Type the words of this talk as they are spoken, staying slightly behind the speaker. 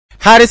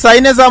Hari saa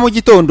 4 za mu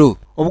gitondo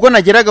ubwo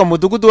nageraga mu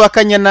mudugudu wa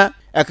Kanyana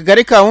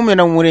akagari ka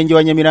Mumena mu murenge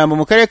wa Nyamirambo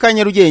mu karere ka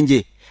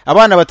Nyarugenge.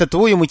 Abana batatu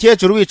b'uyu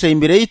mukecuru bicaye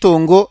imbere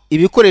y'itongo,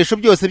 ibikoresho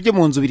byose byo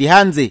mu nzu biri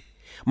hanze.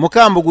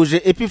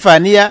 Mukambuguje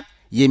Epifania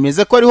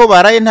yemeza ko ariho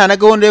baraye nta na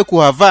gahunda yo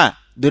kuhava,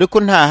 dore ko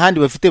nta handi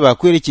bafite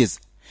bakwerekeza.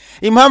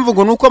 Impamvu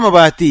ngo nuko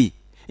amabati,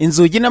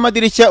 inzugi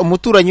n'amadirishya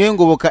umuturanyi we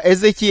Ngoboka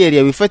Ezekiel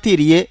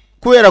yabifatiriye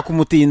kubera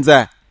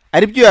kumutinza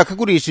ari byo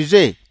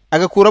yakagurishije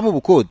agakuramo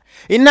ubukode.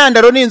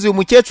 Intandaro n'inzu uyu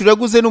mukecuru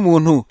yaguze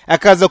n'umuntu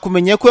akaza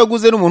kumenya ko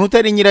yaguze n'umuntu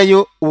utari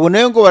nyirayo, ubu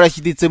nayo ngo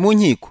barashyiditse mu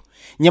nkiko.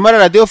 Nyamara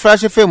Radio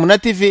Flash FM na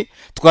TV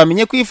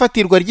twamenye ko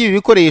ifatirwa ry'ibi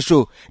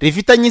bikoresho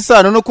rifitanye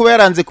isano no kuba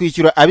yaranze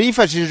kwishyura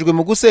abifashishijwe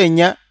mu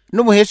gusenya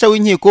n'umuhesha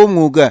w'inkiko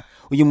w'umwuga.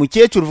 Uyu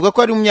mukecuru uvuga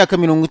ko ari mu myaka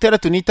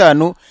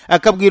 65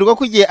 akabwirwa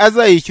ko igihe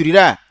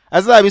azayishyurira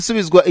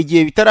azabisubizwa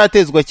igihe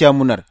bitaratezwa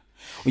cyamunara.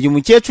 Uyu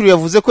mukecuru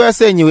yavuze ko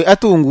yasenyewe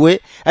atunguwe,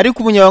 ariko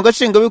umunyamabanga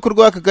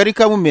nshingwabikorwa w'akagari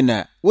ka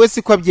Mumena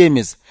wese ko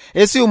abyemeza.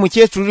 Ese uyu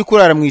mukecuru uri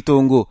kurara mu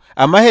itongo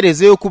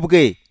amaherezo yo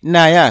kubwe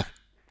nayahe?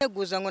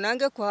 Guza ngo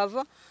nange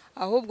kuhava,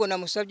 ahubwo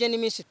namusabye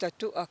n'iminsi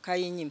 3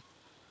 akayinyima.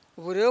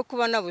 Ubu rero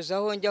kuba nabuze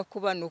aho njya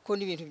kuba nuko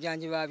n'ibintu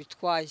byanjye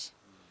babitwaye,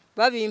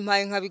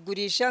 babimpaye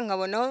nkabigurisha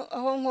nkabona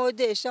aho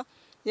nkodesha,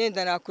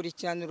 yenda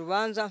nakurikirana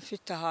urubanza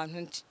mfite ahantu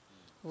ndi.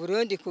 Ubu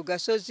rero ndi ku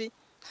gasozi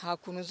nta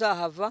kuntu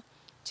uzahava,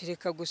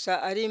 kereka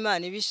gusa ari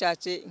Imana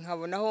ibishatse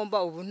nkabona aho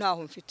mba. Ubu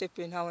ntaho mfite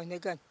pe, ntaho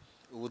nteganya.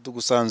 Ubu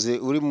tugusanze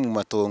uri mu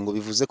matongo,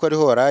 bivuze ko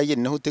ariho waraye,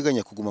 naho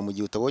uteganya kuguma mu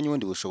gihe utabonye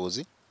ubundi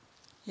bushobozi?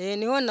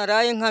 Niho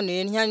naraye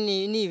nkanuye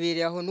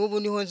nibereye aho, n'ubu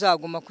niho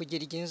nzaguma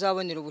kugera igihe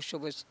nzabonera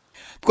ubushobozi.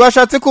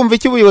 Twashatse kumva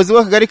icyo ubuyobozi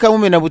bw'akagari ka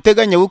Mumena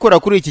buteganya gukora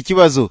kuri iki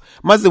kibazo,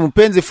 maze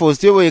Mupenzi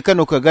Faustin uyoboye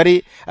kano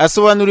kagari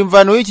asobanura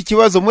imvano y'iki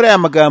kibazo muri aya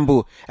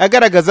magambo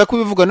agaragaza ko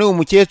ibivugwa n'uyu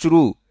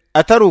mukecuru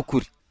atari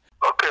ukuri.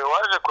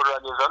 Waje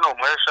kurangiza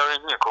n'umuhesha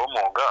w'inkiko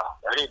w'umwuga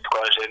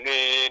yaritwaje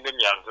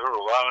n'imyanzuro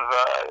y'urubanza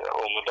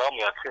uwo mudamu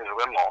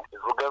yatsinzwemo,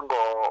 ivuga ngo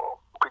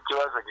ko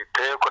ikibazo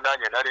giteye ko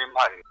nanjye nari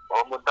mpari.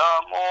 Uwo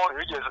mudamu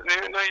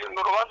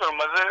n'urubanza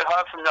rumaze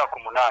hafi imyaka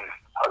 8.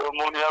 Hari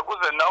umuntu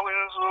yaguze nawe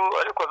inzu,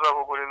 ariko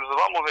azakugura inzu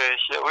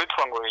bamubeshye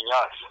witwa ngo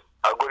Yanze.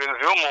 Agura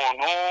inzu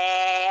y'umuntu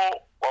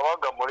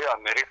wabaga muri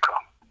Amerika,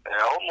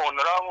 aho umuntu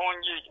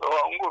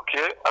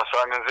arahungukiye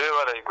asanga inzu ye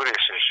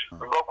barayigurishije.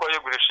 Ubwo ko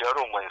yigurishije ari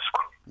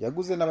umuheswa,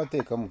 yaguze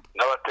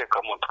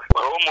n'abatekamutwe.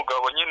 Uwo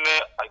mugabo nyine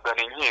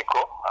agana inkiko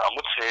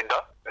aramutsinda.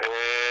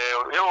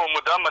 Uwo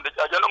mudamu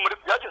ajya no muri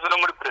byageze no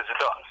muri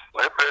presidence.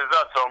 Muri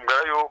presidence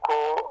bamubwira yuko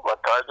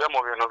batajya mu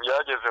bintu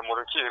byageze mu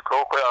rukiko,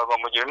 ko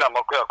bamugira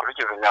inama ko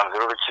yakurikiza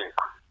imyanzuro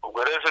y'urukiko. Ubwo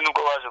rero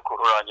nubwo baje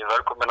kururangiza,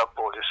 ariko na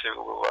polisi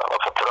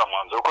bafatira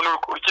umwanzuro ko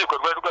urukiko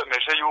rwari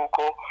rwemeje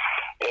yuko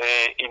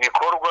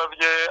ibikorwa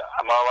bye,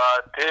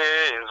 amabate,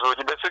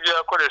 inzugi ndetse ibyo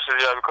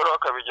yakoresheje yabikora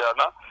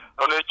akabijyana,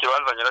 noneho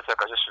ikibanza nyiracyo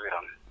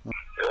akagisubirana.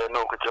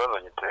 Nuko ikibazo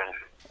giteye.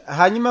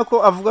 Hanyuma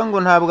ko avuga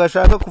ngo ntabwo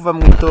ashaka kuva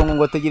mu itongo,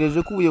 ngo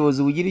ategereje ko ubuyobozi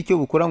bugira icyo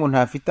bukora, ngo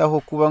ntafite aho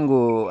kuba,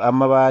 ngo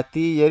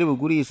amabati yari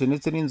bugurishe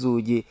ndetse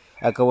n'inzugi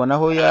akabona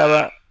aho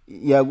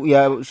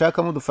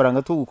yashakamo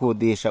udufaranga two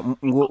gukodesha,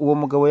 ngo uwo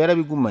mugabo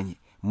yarabigumanye.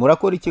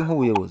 Murakora iki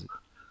nk'ubuyobozi?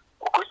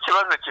 Uko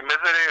ikibazo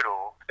kimeze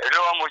rero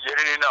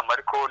bamugira inama,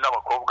 ariko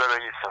n'abakobwa be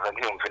yisaza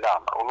ntiyumva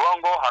inama. Uvuga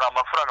ngo hari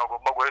amafaranga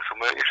agomba guhesha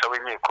umuhesha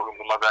w'inkiko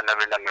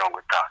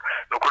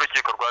 250. nuko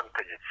urukiko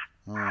rwabitegetse.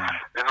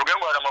 Bivuga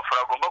ngo hari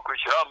amafaranga agomba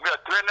kwishyura, ambwira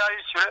ati we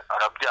nayishyure,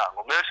 arabyanga.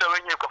 Umuhesha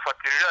w'inkiko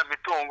afatirira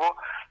imitungo,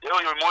 yewe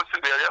uyu munsi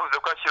mbere yavuze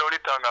ko ashyiraho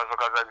n'itangazo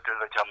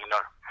kazabiteza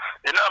cyamunara.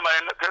 Inama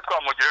twe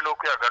twamugira no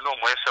kwiyaga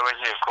n'umuhesha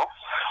w'inkiko,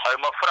 ayo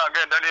mafaranga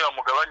yenda niyo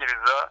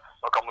amugabanyiriza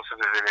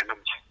bakamusubiza ibintu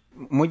bye.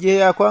 Mu gihe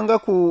yakwanga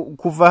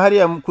kuva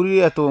hariya kuri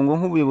ya tongo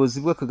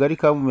nk'ubuyobozi bw'akagari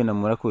ka Mumena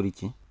murakora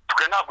iki?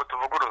 Twe ntabwo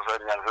tuvuguruza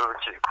imyanzuro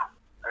y'urukiko.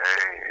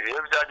 Iyo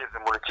byageze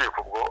mu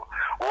rukiko, ubwo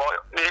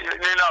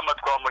n'inama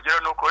twamugira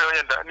nuko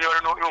yenda niyo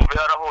yumva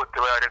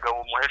yarahotewe yarega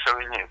umuhesha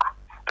w'inkiko.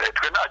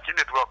 Twe nta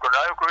kindi twakora,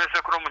 ariko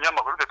wese kuri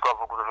umunyamakuru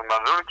twavuguruza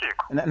imyanzuro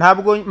y'urukiko.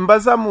 Ntabwo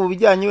mbaza mu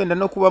bijyanye wenda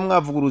no kuba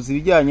mwavuguruza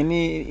ibijyanye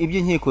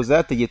n'iby'inkiko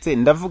zategetse.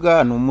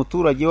 Ndavuga ni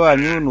umuturage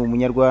wanyu, ni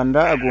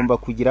umunyarwanda, agomba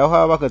kugira aho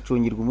aba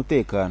agacungirwa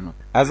umutekano.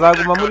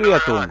 Azaguma muri iriya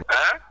tongo?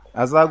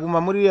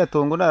 Azaguma muri iriya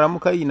tongo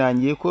naramuka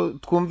yinangiye ko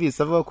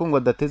twumvise avuga ko ngo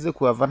adateze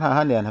kuhava, nta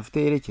handi hantu afite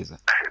yerekeza?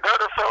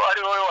 Rero se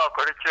ari wowe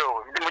wakora icyo?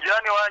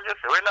 Mujyane wanjye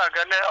se we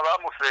nagane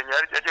abamusenye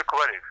yagiye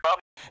kubarega.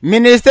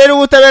 Minisiteri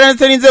y'Ubutabera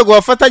ndetse n'inzego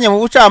bafatanya mu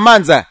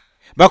bucamanza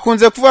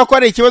bakunze kuvuga ko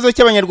ari ikibazo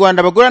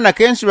cy'abanyarwanda bagorana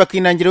kenshi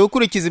bakinangira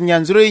gukurikiza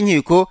imyanzuro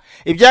y'inkiko,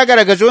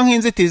 ibyagaragajwe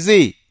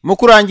nk'inzitizi mu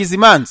kurangiza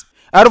imanza.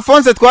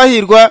 Alphonse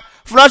Twahirwa,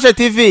 Flash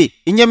TV,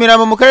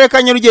 Inyamirambo mu karere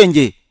ka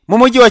Nyarugenge mu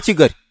mujyi wa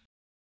Kigali.